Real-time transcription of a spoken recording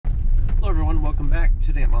welcome back.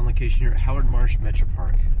 Today I'm on location here at Howard Marsh Metro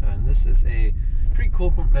Park, and this is a pretty cool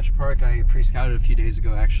metro park I pre-scouted a few days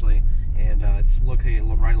ago actually, and it's located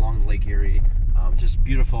right along Lake Erie. Just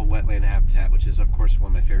beautiful wetland habitat, which is of course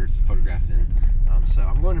one of my favorites to photograph in. So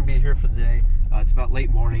I'm going to be here for the day. It's about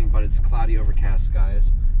late morning, but it's cloudy, overcast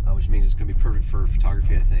skies, which means it's going to be perfect for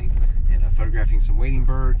photography, I think, and photographing some wading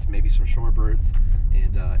birds, maybe some shorebirds,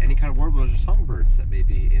 and any kind of warblers or songbirds that may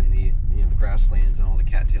be in the the grasslands and all the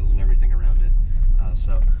cattails and everything around it.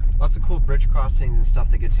 So lots of cool bridge crossings and stuff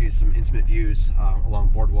that gets you some intimate views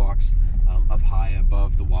along boardwalks up high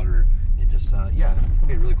above the water, and just yeah, it's gonna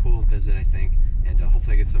be a really cool visit, I think, and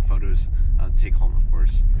hopefully I get some photos to take home, of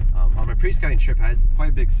course. On my pre-scouting trip, I had quite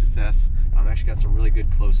a big success. I actually got some really good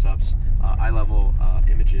close-ups, eye-level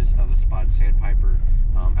images of a spotted sandpiper.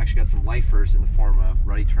 I actually got some lifers in the form of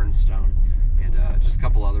ruddy turnstone, and just a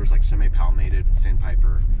couple others like semi-palmated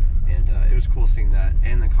sandpiper, and it was cool seeing that.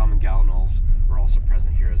 And the common gallinals were also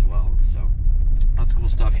present here as well. So lots of cool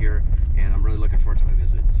stuff here, and I'm really looking forward to my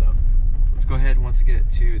visit. So let's go ahead. Once we get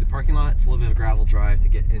to the parking lot, it's a little bit of a gravel drive to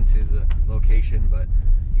get into the location, but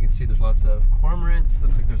you can see there's lots of cormorants.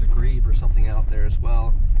 Looks like there's a grebe or something out there as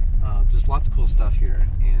well. Just lots of cool stuff here,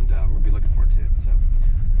 and we'll be looking forward to it. So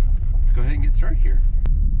let's go ahead and get started here.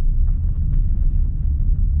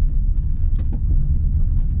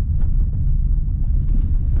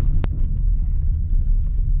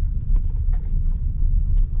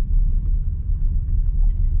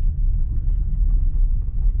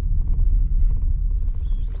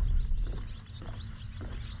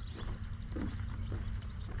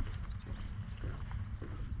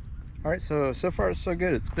 All right, so far so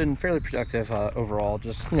good. It's been fairly productive overall.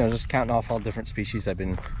 Just just counting off all different species I've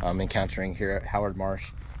been encountering here at Howard Marsh.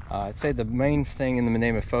 I'd say the main thing in the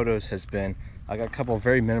name of photos has been I got a couple of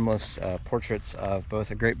very minimalist portraits of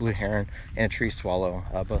both a great blue heron and a tree swallow.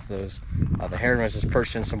 Both of those, the heron was just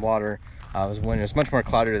perched in some water. When it was much more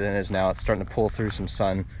cloudier than it is now. It's starting to pull through some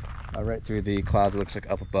sun right through the clouds. It looks like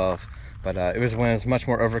up above. But it was when it was much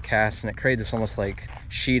more overcast, and it created this almost like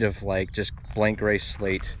sheet of like just blank gray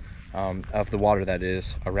slate of the water that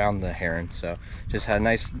is around the heron. So just had a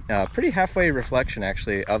nice pretty halfway reflection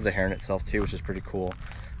actually of the heron itself too, which is pretty cool.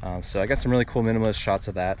 So I got some really cool minimalist shots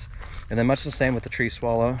of that, and then much the same with the tree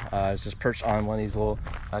swallow. I was just perched on one of these little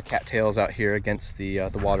cattails out here against the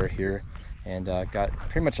water here, and got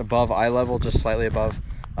pretty much above eye level, just slightly above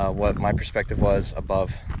what my perspective was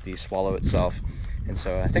above the swallow itself. And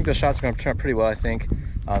so I think the shot's going to turn out pretty well. I think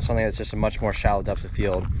something that's just a much more shallow depth of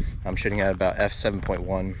field. I'm shooting at about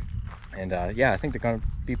f7.1. And yeah, I think they're going to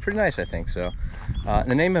be pretty nice, I think. So in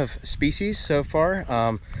the name of species so far,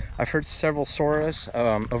 I've heard several soras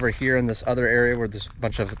over here in this other area where there's a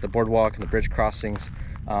bunch of the boardwalk and the bridge crossings.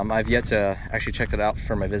 I've yet to actually check that out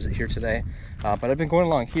for my visit here today, but I've been going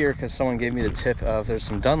along here because someone gave me the tip of there's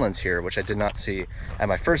some dunlins here, which I did not see at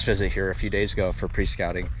my first visit here a few days ago for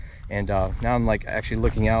pre-scouting. And now I'm like actually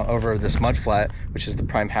looking out over this mud flat, which is the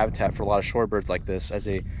prime habitat for a lot of shorebirds like this as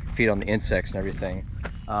they feed on the insects and everything.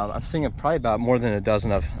 I'm seeing probably about more than a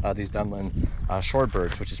dozen of these dunlin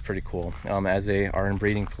shorebirds, which is pretty cool, as they are in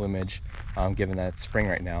breeding plumage, given that it's spring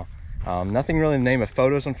right now. Nothing really in the name of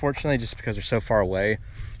photos, unfortunately, just because they're so far away.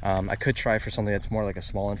 I could try for something that's more like a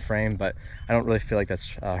small in frame, but I don't really feel like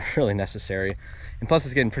that's really necessary. And plus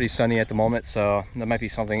it's getting pretty sunny at the moment, so that might be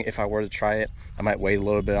something, if I were to try it, I might wait a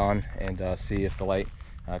little bit on and see if the light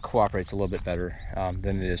cooperates a little bit better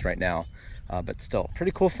than it is right now. But still,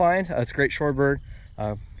 pretty cool find. It's a great shorebird.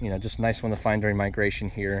 Just a nice one to find during migration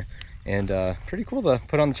here, and pretty cool to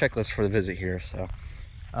put on the checklist for the visit here. So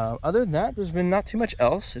other than that, there's been not too much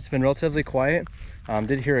else. It's been relatively quiet.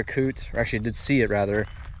 Did hear a coot, or actually did see it rather,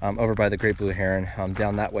 over by the great blue heron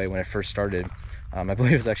down that way when I first started. I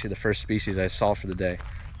believe it was actually the first species I saw for the day,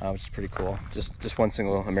 which is pretty cool. Just one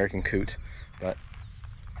single American coot. But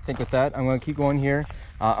I think with that, I'm going to keep going here.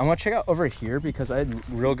 I'm going to check out over here because I had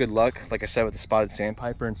real good luck, like I said, with the spotted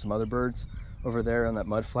sandpiper and some other birds over there on that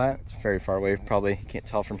mud flat. It's very far away, probably you can't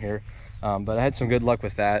tell from here, but I had some good luck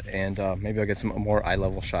with that, and maybe I'll get some more eye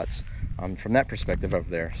level shots from that perspective over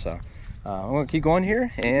there. So I'm going to keep going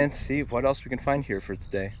here and see what else we can find here for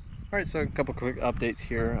today. All right, so a couple quick updates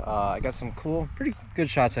here. I got some cool, pretty good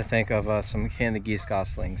shots, I think, of some Canada geese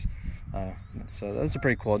goslings. So those are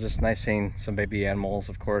pretty cool. Just nice seeing some baby animals,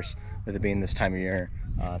 of course, with it being this time of year.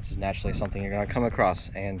 This is naturally something you're going to come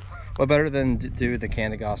across, and what better than do the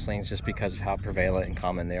Canada goslings just because of how prevalent and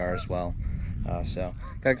common they are as well. So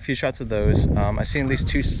got a few shots of those. I've seen at least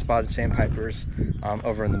 2 spotted sandpipers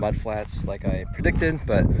over in the mud flats like I predicted,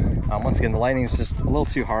 but once again the lighting is just a little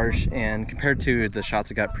too harsh, and compared to the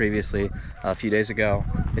shots I got previously a few days ago,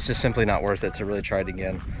 it's just simply not worth it to really try it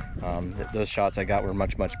again. Those shots I got were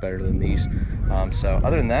much better than these. So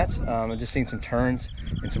other than that, I've just seen some terns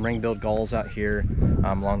and some ring-billed gulls out here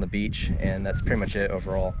along the beach, and that's pretty much it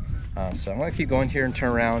overall. So I'm going to keep going here and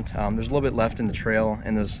turn around. There's a little bit left in the trail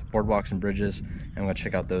and those boardwalks and bridges, and I'm going to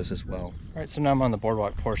check out those as well. All right, so now I'm on the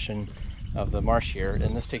boardwalk portion of the marsh here,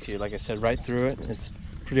 and this takes you, like I said, right through it. It's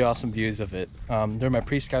pretty awesome views of it. During my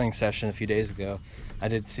pre-scouting session a few days ago, I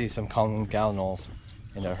did see some common gallinals,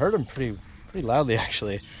 and I heard them pretty loudly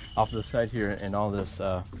actually off the side here, and all this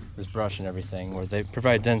this brush and everything, where they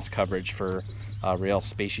provide dense coverage for real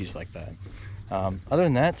species like that. Other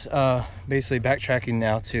than that, basically backtracking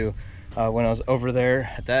now to when I was over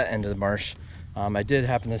there at that end of the marsh, I did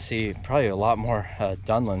happen to see probably a lot more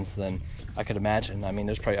dunlins than I could imagine. I mean,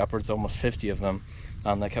 there's probably upwards of almost 50 of them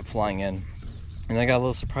that kept flying in, and I got a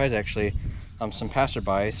little surprised actually. Some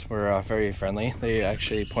passerbys were very friendly. They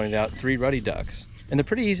actually pointed out 3 ruddy ducks, and they're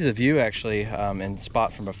pretty easy to view actually and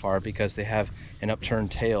spot from afar because they have an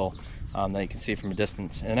upturned tail that you can see from a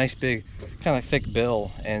distance, and a nice big kind of thick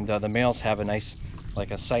bill, and the males have a nice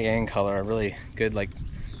like a cyan color, a really good like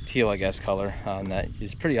teal I guess color that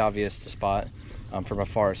is pretty obvious to spot from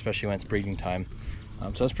afar, especially when it's breeding time.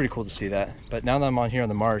 So it's pretty cool to see that. But now that I'm on here on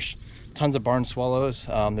the marsh, tons of barn swallows.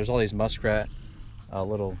 There's all these muskrat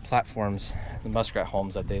little platforms, the muskrat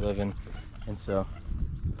homes that they live in, and so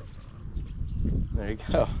there you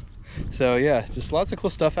go. So yeah, just lots of cool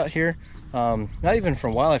stuff out here. Not even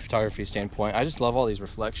from wildlife photography standpoint, I just love all these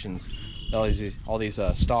reflections all these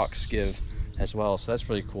stalks give as well, so that's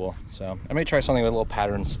really cool. So I may try something with little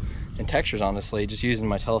patterns and textures, honestly, just using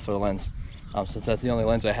my telephoto lens, since that's the only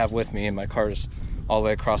lens I have with me, and my car is all the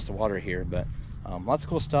way across the water here. But lots of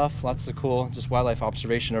cool stuff, lots of cool just wildlife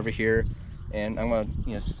observation over here, and I'm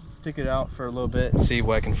gonna stick it out for a little bit and see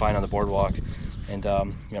what I can find on the boardwalk. And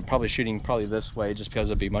probably shooting this way, just because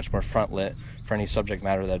it'd be much more front lit for any subject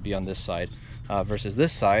matter that'd be on this side versus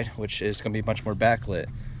this side, which is going to be much more backlit.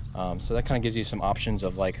 So that kind of gives you some options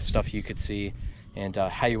of like stuff you could see, and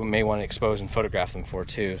how you may want to expose and photograph them for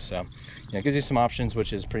too. So it gives you some options,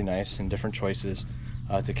 which is pretty nice, and different choices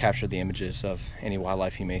to capture the images of any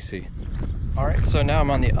wildlife you may see. All right, so now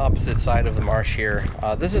I'm on the opposite side of the marsh here.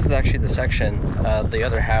 This is actually the section, the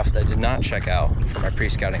other half, that I did not check out for my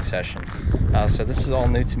pre-scouting session. So this is all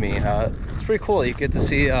new to me. It's pretty cool. You get to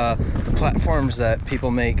see the platforms that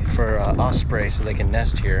people make for osprey so they can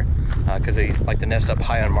nest here, because they like to nest up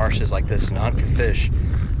high on marshes like this and hunt for fish.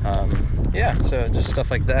 Yeah, so just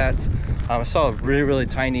stuff like that. I saw a really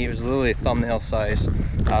tiny, it was literally thumbnail size,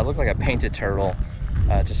 looked like a painted turtle.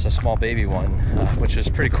 Just a small baby one, which is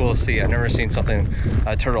pretty cool to see. I've never seen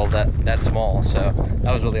a turtle that small, so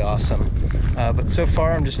that was really awesome. But so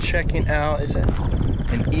far I'm just checking out, is it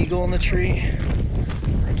an eagle in the tree?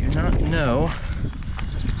 I do not know.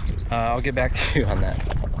 I'll get back to you on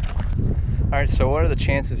that. All right, so what are the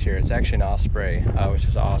chances here? It's actually an osprey, which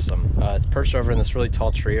is awesome. It's perched over in this really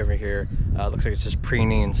tall tree over here. Looks like it's just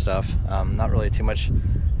preening and stuff. Not really too much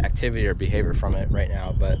activity or behavior from it right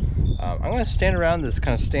now, but I'm going to stand around this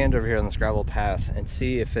stand over here on this gravel path and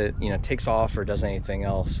see if it takes off or does anything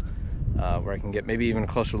else, where I can get maybe even a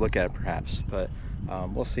closer look at it perhaps. But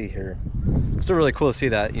we'll see here. It's still really cool to see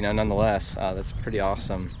that, nonetheless. That's pretty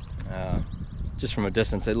awesome. Just from a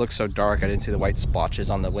distance, it looks so dark. I didn't see the white splotches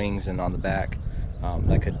on the wings and on the back.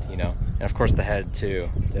 That could, and of course the head too,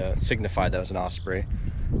 to signify that was an osprey.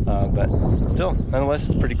 But still, nonetheless,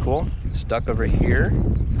 it's pretty cool. There's a duck over here.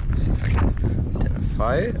 Let's see if I can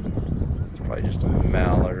identify it. It's probably just a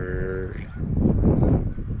mallard.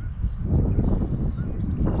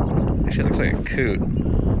 Actually, it looks like a coot.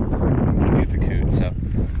 Maybe it's a coot. So,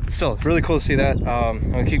 still, really cool to see that.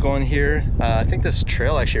 I'm gonna keep going here. I think this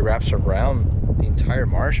trail actually wraps around the entire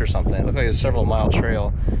marsh or something. It looks like it's a several mile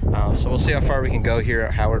trail. So we'll see how far we can go here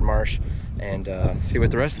at Howard Marsh, and see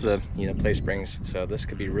what the rest of the place brings. So this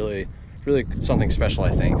could be really something special,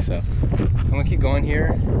 I think. So I'm gonna keep going here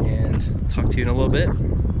and talk to you in a little bit.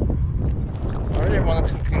 All right, everyone,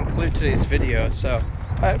 let's conclude today's video. So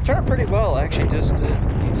it turned out pretty well. I actually just did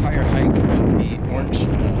the entire hike of the orange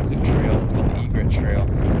loop trail. It's called the eBird trail.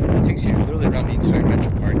 It takes you literally around the entire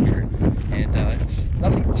metro park here, and it's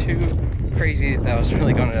nothing too crazy that I was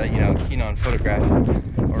really going to keen on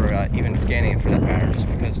photographing or even scanning for that matter, just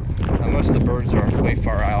because most of the birds are way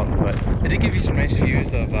far out. But it did give you some nice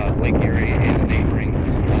views of Lake Erie and the neighboring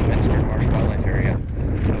Marsh wildlife area,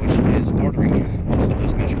 which is bordering also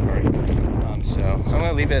this metro park. So I'm going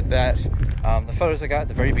to leave it at that. The photos I got at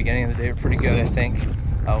the very beginning of the day were pretty good, I think,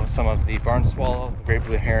 with some of the barn swallow, the great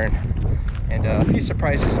blue heron, and a few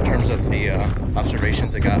surprises in terms of the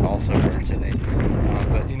observations I got also for today.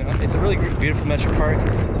 But you know, it's a really beautiful metro park,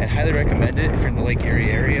 and highly recommend it if you're in the Lake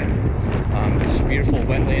Erie area. It's just beautiful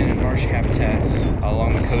wetland and marsh habitat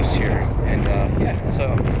along the coast here, and yeah,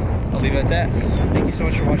 so I'll leave it at that. Thank you so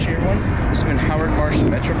much for watching, everyone. This has been Howard Marsh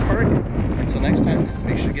Metro Park. Until next time,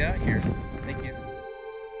 make sure to get out here.